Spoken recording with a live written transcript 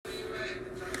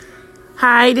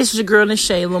Hi, this is your girl,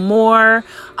 Nishay Lamore.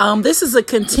 This is a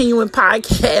continuing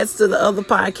podcast to the other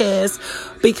podcast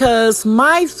because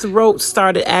my throat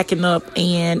started acting up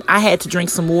and I had to drink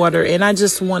some water, and I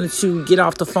just wanted to get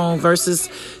off the phone versus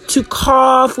to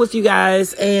cough with you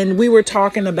guys. And we were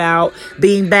talking about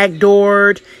being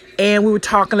backdoored, and we were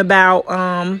talking about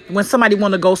when somebody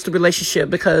want to ghost a relationship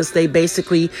because they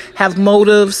basically have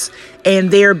motives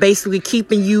and they're basically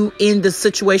keeping you in the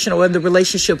situation or in the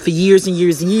relationship for years and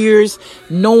years and years,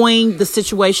 knowing the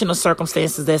situation or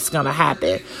circumstances that's going to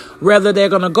happen. Whether they're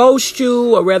going to ghost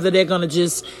you or whether they're going to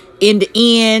just, in the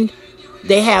end,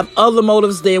 they have other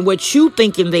motives than what you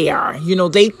thinking they are. You know,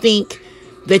 they think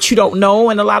that you don't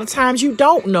know, and a lot of times you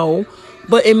don't know.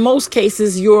 But in most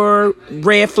cases, your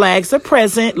red flags are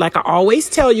present, like I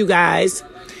always tell you guys.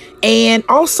 And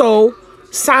also,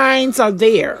 signs are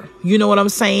there. You know what I'm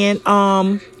saying?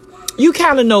 You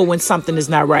kind of know when something is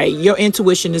not right. Your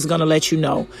intuition is going to let you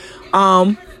know.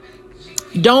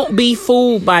 Don't be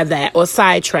fooled by that or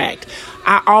sidetracked.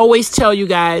 I always tell you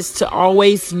guys to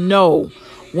always know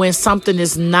when something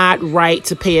is not right,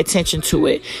 to pay attention to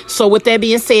it. So with that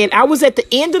being said, I was at the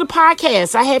end of the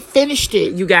podcast. I had finished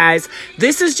it, you guys.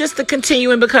 This is just the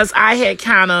continuing because I had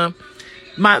kind of,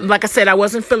 like I said, I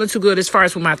wasn't feeling too good as far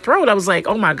as with my throat. I was like,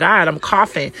 oh my God, I'm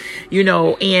coughing, you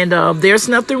know, and there's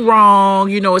nothing wrong.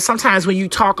 You know, sometimes when you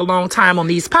talk a long time on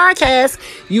these podcasts,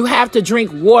 you have to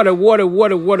drink water.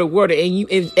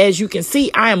 And as you can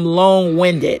see, I am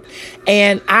long-winded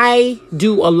and I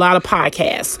do a lot of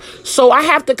podcasts. So I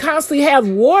have to constantly have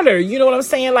water. You know what I'm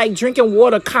saying? Like drinking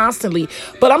water constantly.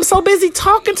 But I'm so busy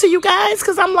talking to you guys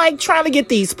because I'm like trying to get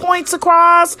these points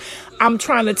across. I'm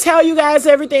trying to tell you guys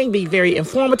everything, be very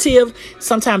informative.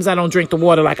 Sometimes I don't drink the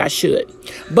water like I should.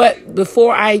 But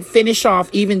before I finish off,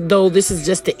 even though this is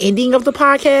just the ending of the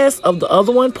podcast of the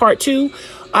other one, part 2,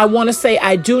 I want to say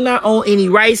I do not own any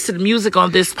rights to the music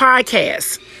on this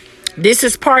podcast. This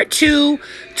is part 2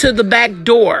 to the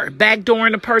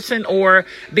backdooring a person or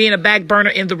being a back burner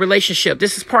in the relationship.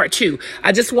 This is part 2.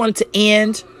 I just wanted to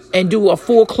end and do a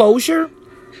full closure,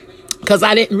 because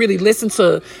I didn't really listen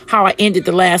to how I ended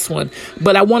the last one.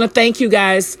 But I want to thank you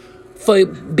guys for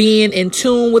being in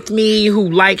tune with me, who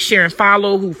like, share, and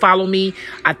follow, who follow me.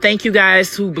 I thank you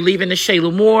guys who believe in the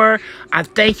Shayla Moore. I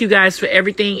thank you guys for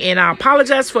everything. And I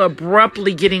apologize for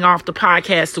abruptly getting off the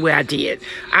podcast the way I did.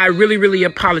 I really, really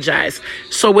apologize.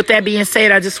 So with that being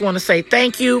said, I just want to say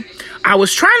thank you. I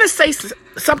was trying to say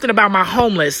something about my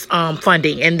homeless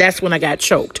funding, and that's when I got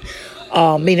choked.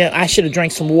 Meaning I should have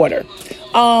drank some water.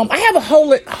 I have a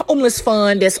homeless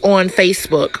fund that's on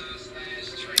Facebook.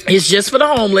 It's just for the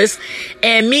homeless.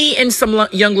 And me and some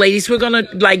young ladies, we're going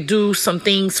to do some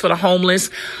things for the homeless.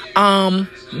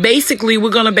 Basically, we're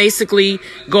going to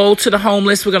go to the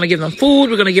homeless. We're going to give them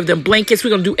food. We're going to give them blankets. We're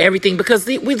going to do everything because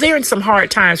they're in some hard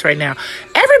times right now.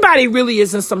 Everybody really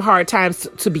is in some hard times,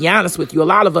 to be honest with you. A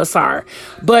lot of us are.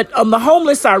 But the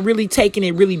homeless are really taking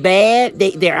it really bad.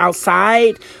 They're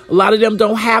outside. A lot of them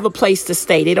don't have a place to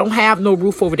stay. They don't have no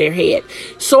roof over their head.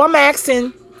 So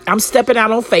I'm stepping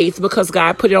out on faith because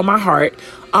God put it on my heart.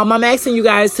 I'm asking you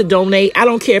guys to donate. I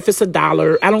don't care if it's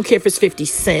 $1. I don't care if it's 50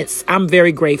 cents. I'm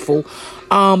very grateful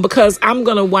because I'm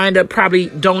going to wind up probably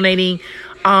donating.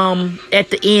 At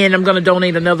the end, I'm going to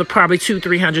donate another probably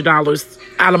 $200-$300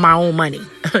 out of my own money,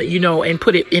 you know, and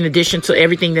put it in addition to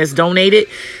everything that's donated.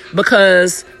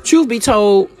 Because truth be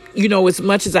told, you know, as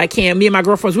much as I can, me and my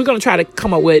girlfriends, we're going to try to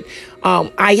come up with,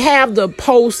 I have the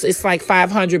post, it's like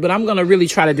 500, but I'm going to really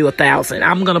try to do 1,000.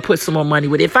 I'm going to put some more money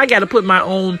with it. If I got to put my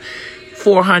own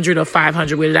 400 or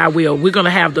 500 with it, I will. We're going to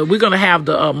have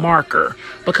the marker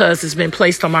because it's been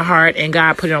placed on my heart and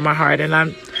God put it on my heart. And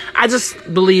I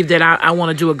just believe that I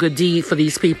want to do a good deed for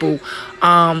these people.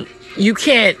 You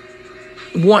can't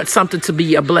want something to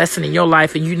be a blessing in your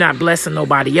life and you're not blessing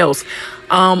nobody else.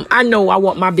 I know I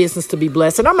want my business to be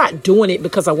blessed, and I'm not doing it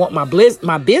because I want my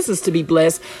business to be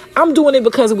blessed. I'm doing it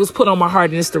because it was put on my heart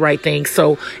and it's the right thing.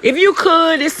 So if you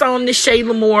could, it's on the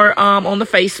Shayla Moore on the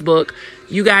Facebook.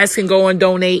 You guys can go and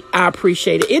donate. I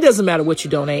appreciate it. It doesn't matter what you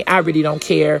donate. I really don't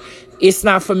care. It's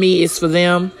not for me. It's for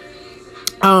them.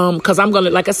 Cause I'm going to,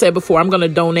 like I said before, I'm going to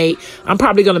donate. I'm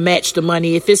probably going to match the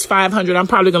money. If it's 500, I'm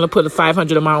probably going to put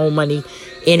 500 of my own money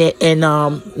in it and,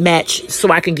 match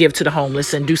so I can give to the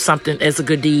homeless and do something as a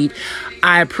good deed.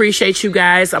 I appreciate you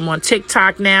guys. I'm on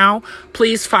TikTok now.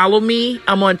 Please follow me.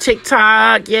 I'm on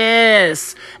TikTok.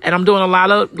 Yes. And I'm doing a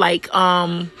lot of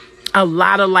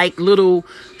little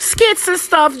skits and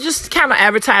stuff, just kind of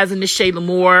advertising the Shayla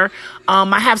Moore.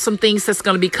 I have some things that's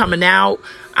going to be coming out.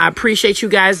 I appreciate you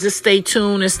guys. Just stay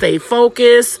tuned and stay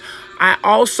focused. I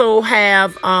also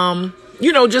have,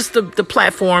 just the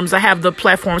platforms. I have the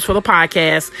platforms for the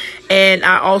podcast, and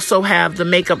I also have the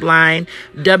makeup line,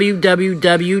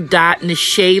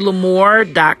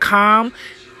 www.NishayLamore.com.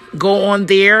 Go on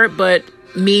there, but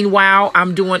meanwhile,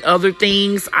 I'm doing other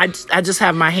things. I just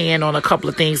have my hand on a couple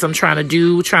of things I'm trying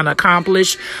to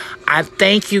accomplish. I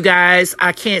thank you guys.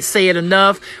 I can't say it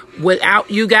enough.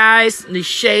 Without you guys,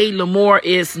 Nishay Lamore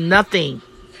is nothing.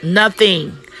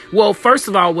 Nothing. Well, first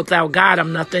of all, without God,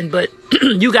 I'm nothing. But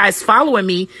you guys following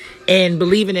me and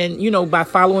believing in, by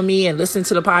following me and listening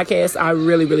to the podcast, I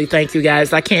really, really thank you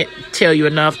guys. I can't tell you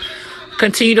enough.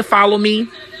 Continue to follow me.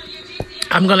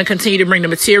 I'm going to continue to bring the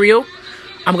material.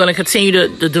 I'm going to continue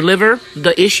to deliver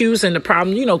the issues and the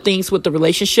problem, things with the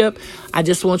relationship. I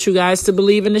just want you guys to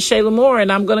believe in Nishay Lamore,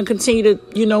 and I'm going to continue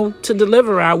to, to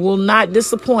deliver. I will not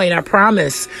disappoint. I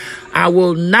promise. I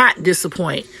will not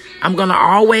disappoint. I'm going to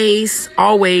always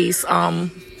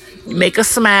make a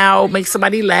smile, make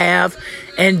somebody laugh,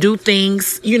 and do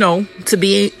things, to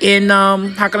be in,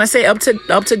 up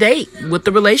to date with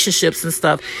the relationships and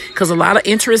stuff. Because a lot of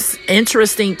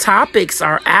interesting topics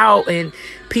are out, and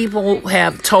people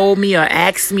have told me or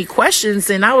asked me questions,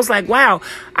 and I was like, wow,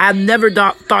 I've never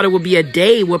thought it would be a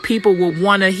day where people would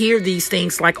want to hear these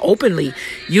things like openly.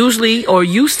 Usually, or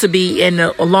used to be, and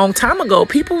a long time ago,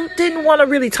 people didn't want to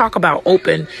really talk about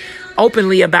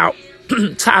openly about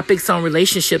topics on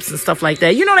relationships and stuff like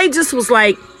that. They just was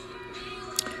like,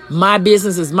 my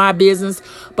business is my business.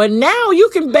 But now you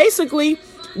can basically,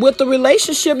 with the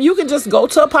relationship, you can just go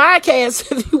to a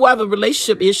podcast if you have a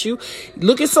relationship issue.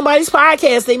 Look at somebody's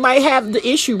podcast. They might have the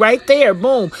issue right there.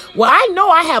 Boom. Well, I know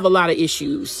I have a lot of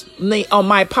issues on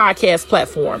my podcast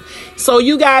platform. So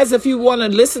you guys, if you want to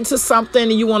listen to something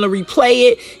and you want to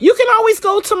replay it, you can always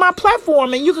go to my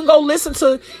platform and you can go listen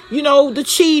to, The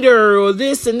Cheater or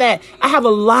this and that. I have a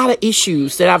lot of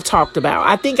issues that I've talked about.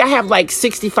 I think I have like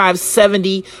 65,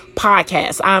 70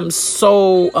 podcasts. I'm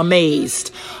so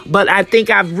amazed. But I think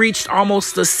I've reached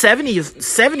almost the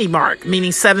 70 mark,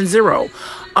 meaning 70.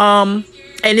 And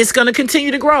it's going to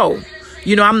continue to grow.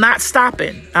 I'm not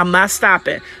stopping.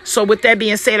 So with that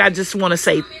being said, I just want to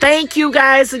say thank you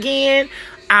guys again.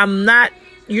 I'm not,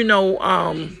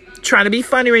 trying to be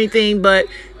funny or anything, but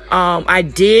I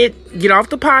did get off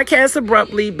the podcast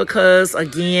abruptly because,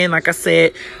 again, like I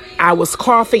said, I was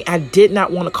coughing. I did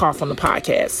not want to cough on the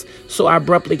podcast. So I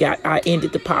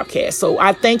ended the podcast. So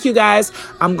I thank you guys.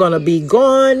 I'm going to be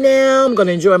gone now. I'm going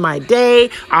to enjoy my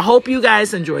day. I hope you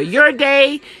guys enjoy your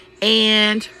day.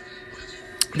 And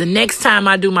the next time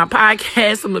I do my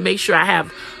podcast, I'm going to make sure I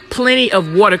have plenty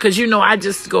of water because, I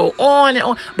just go on and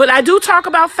on. But I do talk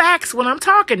about facts when I'm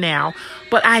talking now.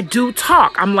 But I do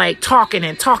talk. I'm like talking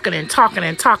and talking and talking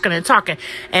and talking and talking.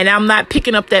 And I'm not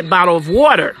picking up that bottle of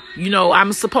water.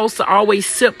 I'm supposed to always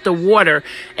sip the water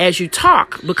as you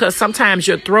talk because sometimes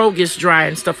your throat gets dry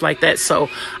and stuff like that. So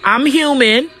I'm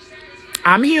human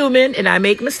and I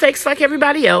make mistakes like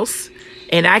everybody else.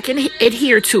 And I can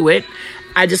adhere to it.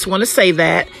 I just want to say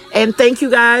that. And thank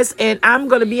you guys. And I'm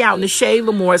going to be out. Nishay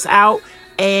Lamore is out.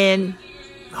 And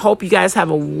hope you guys have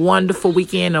a wonderful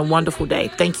weekend, a wonderful day.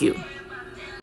 Thank you.